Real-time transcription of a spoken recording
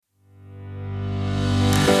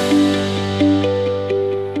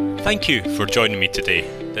Thank you for joining me today.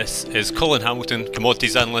 This is Colin Hamilton,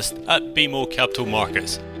 Commodities Analyst at BMO Capital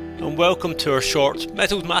Markets, and welcome to our short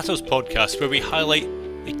Metals Matters podcast where we highlight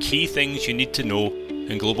the key things you need to know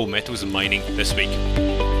in global metals and mining this week.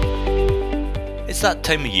 It's that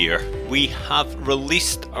time of year. We have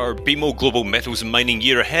released our BMO Global Metals and Mining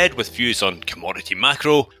Year Ahead with views on commodity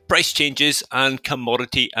macro, price changes and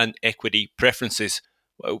commodity and equity preferences.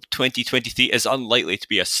 While 2023 is unlikely to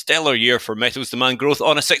be a stellar year for metals demand growth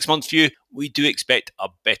on a 6-month view, we do expect a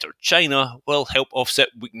better China will help offset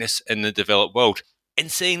weakness in the developed world. In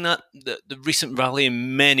saying that, the recent rally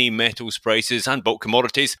in many metals prices and bulk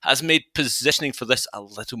commodities has made positioning for this a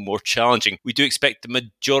little more challenging. We do expect the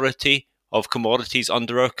majority of commodities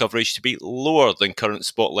under our coverage to be lower than current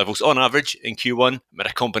spot levels on average in Q1, amid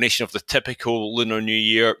a combination of the typical Lunar New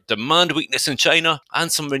Year demand weakness in China and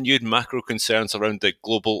some renewed macro concerns around the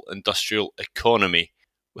global industrial economy.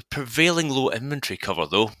 With prevailing low inventory cover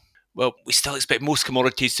though, well, we still expect most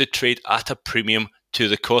commodities to trade at a premium to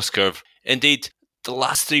the cost curve. Indeed, the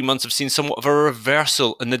last 3 months have seen somewhat of a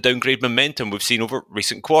reversal in the downgrade momentum we've seen over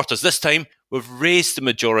recent quarters. This time, we've raised the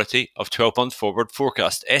majority of 12-month forward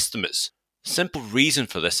forecast estimates. The simple reason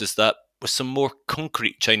for this is that with some more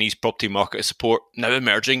concrete Chinese property market support now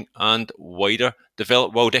emerging and wider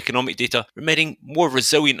developed world economic data remaining more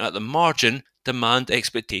resilient at the margin, demand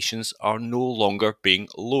expectations are no longer being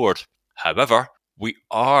lowered. However, we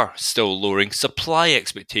are still lowering supply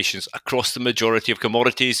expectations across the majority of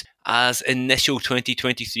commodities as initial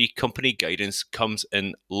 2023 company guidance comes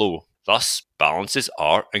in low. Thus, balances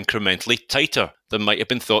are incrementally tighter than might have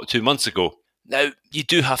been thought 2 months ago. Now, you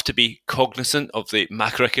do have to be cognizant of the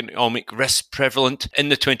macroeconomic risks prevalent in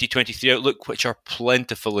the 2023 outlook, which are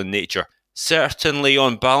plentiful in nature. Certainly,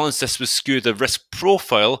 on balance, this would skew the risk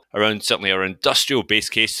profile around certainly our industrial base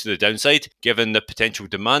case to the downside. Given the potential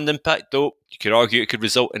demand impact, though, you could argue it could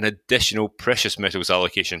result in additional precious metals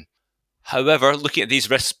allocation. However, looking at these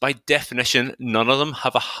risks, by definition, none of them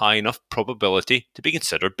have a high enough probability to be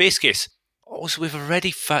considered base case. Also, we've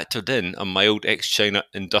already factored in a mild ex-China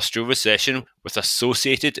industrial recession with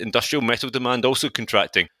associated industrial metal demand also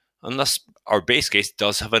contracting, and thus our base case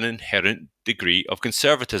does have an inherent degree of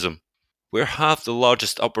conservatism. Where have the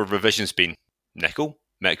largest upward revisions been? Nickel,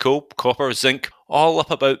 met coal, copper, zinc, all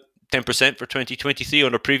up about 10% for 2023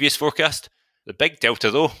 on our previous forecast. The big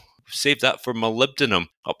delta though, we've saved that for molybdenum,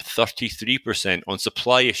 up 33% on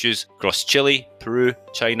supply issues across Chile, Peru,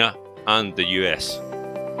 China and the US.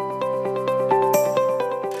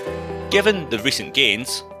 Given the recent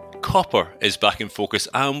gains, copper is back in focus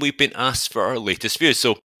and we've been asked for our latest views,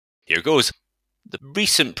 so here goes. The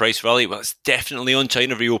recent price rally, well, it's definitely on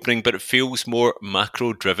China reopening, but it feels more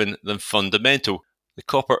macro-driven than fundamental. The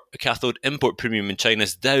copper cathode import premium in China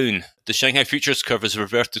is down. The Shanghai futures curve has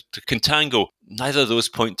reverted to contango. Neither of those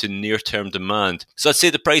point to near-term demand. So I'd say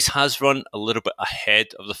the price has run a little bit ahead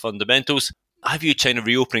of the fundamentals. I view China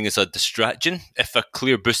reopening as a distraction, if a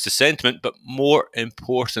clear boost to sentiment, but more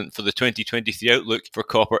important for the 2023 outlook for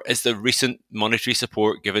copper is the recent monetary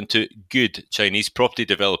support given to good Chinese property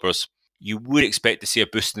developers. You would expect to see a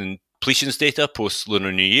boost in depletions data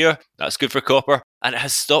post-Lunar New Year. That's good for copper, and it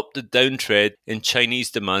has stopped the downtrend in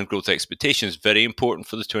Chinese demand growth expectations, very important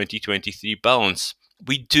for the 2023 balance.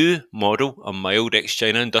 We do model a mild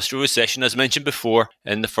ex-China industrial recession, as mentioned before,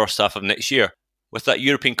 in the first half of next year. With that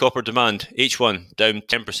European copper demand, H1 down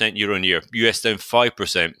 10% year on year, US down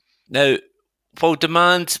 5%. Now, while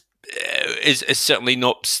demand is certainly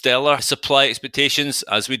not stellar, supply expectations,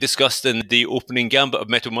 as we discussed in the opening gambit of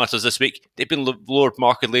Metal Matters this week, they've been lowered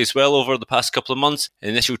markedly as well over the past couple of months.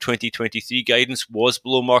 Initial 2023 guidance was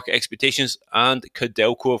below market expectations, and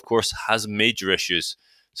Codelco, of course, has major issues.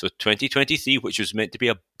 So 2023, which was meant to be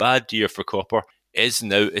a bad year for copper, is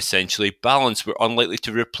now essentially balanced. We're unlikely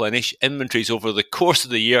to replenish inventories over the course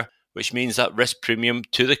of the year, which means that risk premium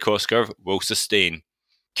to the cost curve will sustain.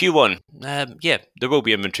 Q1, there will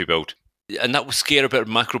be inventory build, and that will scare a bit of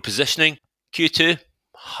macro positioning. Q2,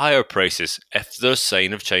 higher prices if there's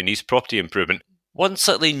sign of Chinese property improvement. One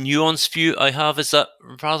slightly nuanced view I have is that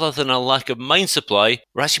rather than a lack of mine supply,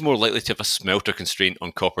 we're actually more likely to have a smelter constraint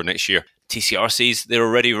on copper next year. TCRCs, they're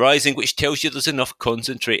already rising, which tells you there's enough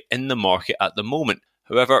concentrate in the market at the moment.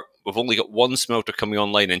 However, we've only got one smelter coming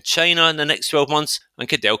online in China in the next 12 months, and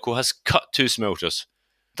Codelco has cut 2 smelters.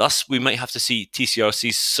 Thus, we might have to see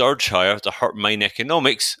TCRCs surge higher to hurt mine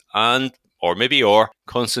economics and, or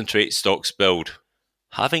concentrate stocks build.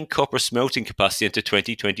 Having copper smelting capacity into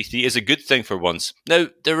 2023 is a good thing for once. Now,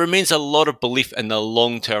 there remains a lot of belief in the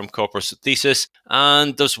long-term copper thesis,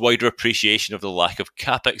 and there's wider appreciation of the lack of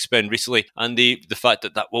capex spend recently, and the fact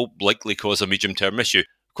that will likely cause a medium-term issue.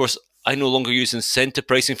 Of course, I no longer use incentive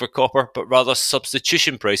pricing for copper, but rather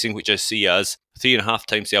substitution pricing, which I see as 3.5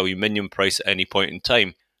 times the aluminium price at any point in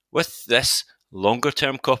time. With this,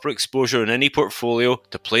 longer-term copper exposure in any portfolio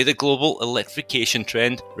to play the global electrification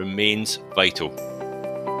trend remains vital.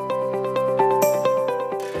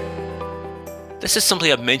 This is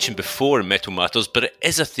something I've mentioned before in Metal Matters, but it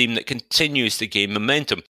is a theme that continues to gain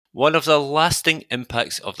momentum. One of the lasting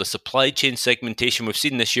impacts of the supply chain segmentation we've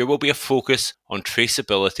seen this year will be a focus on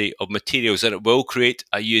traceability of materials, and it will create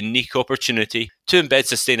a unique opportunity to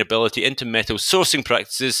embed sustainability into metal sourcing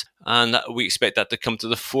practices, and we expect that to come to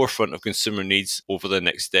the forefront of consumer needs over the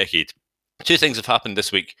next decade. Two things have happened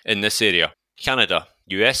this week in this area. Canada,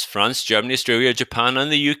 US, France, Germany, Australia, Japan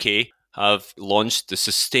and the UK have launched the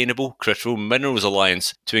Sustainable Critical Minerals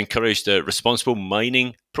Alliance to encourage the responsible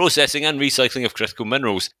mining, processing and recycling of critical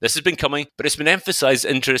minerals. This has been coming, but it's been emphasised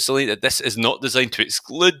interestingly that this is not designed to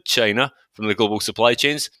exclude China from the global supply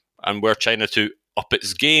chains, and were China to up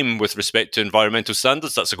its game with respect to environmental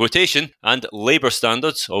standards, that's a quotation, and labour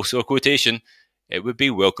standards, also a quotation, it would be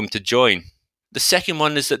welcome to join. The second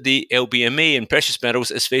one is that the LBMA in precious metals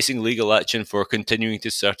is facing legal action for continuing to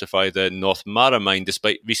certify the North Mara mine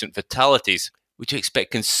despite recent fatalities. We do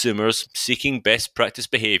expect consumers seeking best practice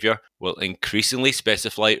behaviour will increasingly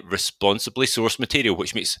specify responsibly sourced material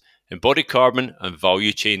which meets embodied carbon and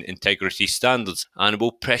value chain integrity standards, and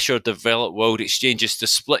will pressure developed world exchanges to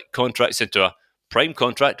split contracts into a prime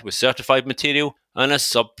contract with certified material and a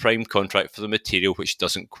subprime contract for the material which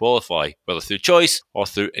doesn't qualify, whether through choice or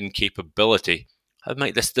through incapability. How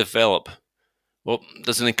might this develop? Well,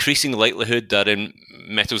 there's an increasing likelihood that in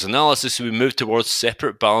metals analysis we move towards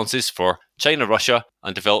separate balances for China, Russia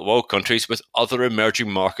and developed world countries, with other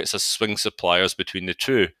emerging markets as swing suppliers between the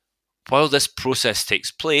two. While this process takes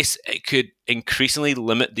place, it could increasingly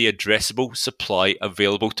limit the addressable supply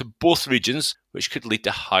available to both regions, which could lead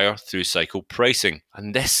to higher through-cycle pricing.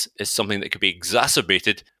 And this is something that could be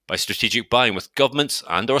exacerbated by strategic buying, with governments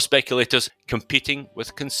and/or speculators competing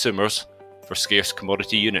with consumers for scarce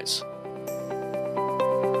commodity units.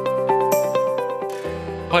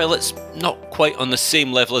 While it's not quite on the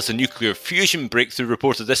same level as the nuclear fusion breakthrough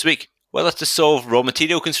reported this week, whether to solve raw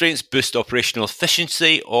material constraints, boost operational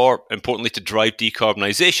efficiency, or, importantly, to drive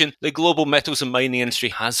decarbonisation, the global metals and mining industry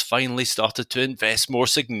has finally started to invest more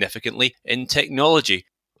significantly in technology.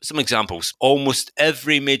 Some examples. Almost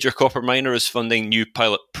every major copper miner is funding new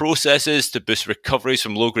pilot processes to boost recoveries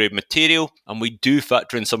from low-grade material, and we do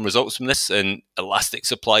factor in some results from this in elastic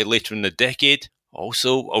supply later in the decade.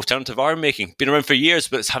 Also, alternative iron making. Been around for years,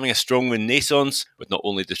 but it's having a strong renaissance with not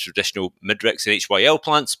only the traditional Midrex and HYL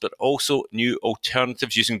plants, but also new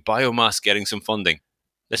alternatives using biomass getting some funding.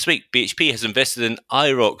 This week, BHP has invested in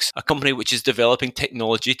IROX, a company which is developing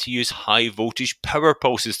technology to use high voltage power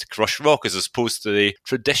pulses to crush rock as opposed to the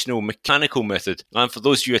traditional mechanical method. And for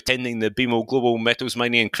those of you attending the BMO Global Metals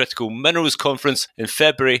Mining and Critical Minerals Conference in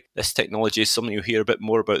February, this technology is something you'll hear a bit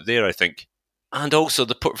more about there, I think. And also,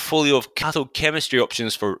 the portfolio of cathode chemistry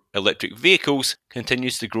options for electric vehicles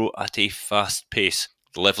continues to grow at a fast pace.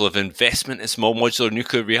 The level of investment in small modular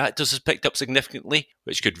nuclear reactors has picked up significantly,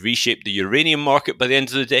 which could reshape the uranium market by the end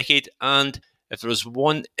of the decade. And if there is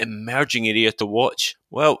one emerging area to watch,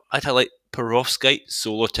 well, I'd highlight perovskite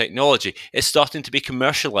solar technology. It's starting to be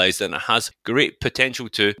commercialised and it has great potential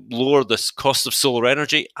to lower the cost of solar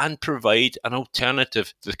energy and provide an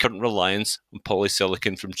alternative to the current reliance on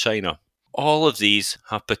polysilicon from China. All of these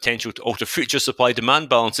have potential to alter future supply-demand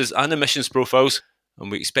balances and emissions profiles, and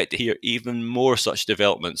we expect to hear even more such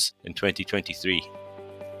developments in 2023.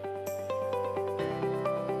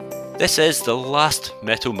 This is the last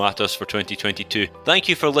Metal Matters for 2022. Thank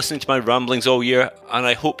you for listening to my ramblings all year, and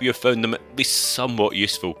I hope you have found them at least somewhat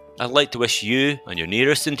useful. I'd like to wish you and your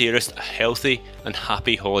nearest and dearest a healthy and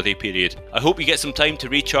happy holiday period. I hope you get some time to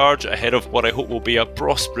recharge ahead of what I hope will be a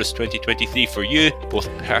prosperous 2023 for you, both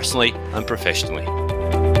personally and professionally.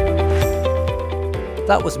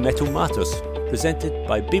 That was Metal Matters, presented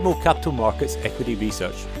by BMO Capital Markets Equity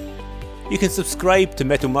Research. You can subscribe to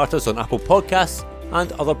Metal Matters on Apple Podcasts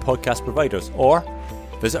and other podcast providers, or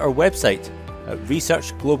visit our website at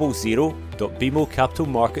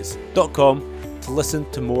researchglobalzero.bmocapitalmarkets.com to listen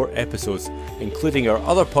to more episodes, including our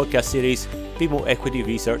other podcast series, BMO Equity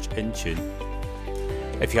Research in Tune.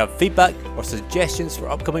 If you have feedback or suggestions for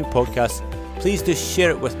upcoming podcasts, please do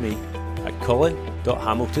share it with me at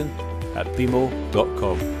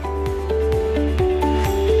colin.hamilton@bmo.com.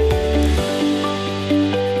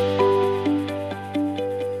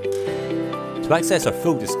 To access our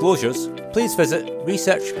full disclosures, please visit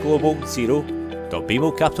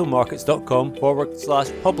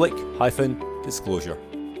researchglobalzero.bmocapitalmarkets.com/public-disclosure.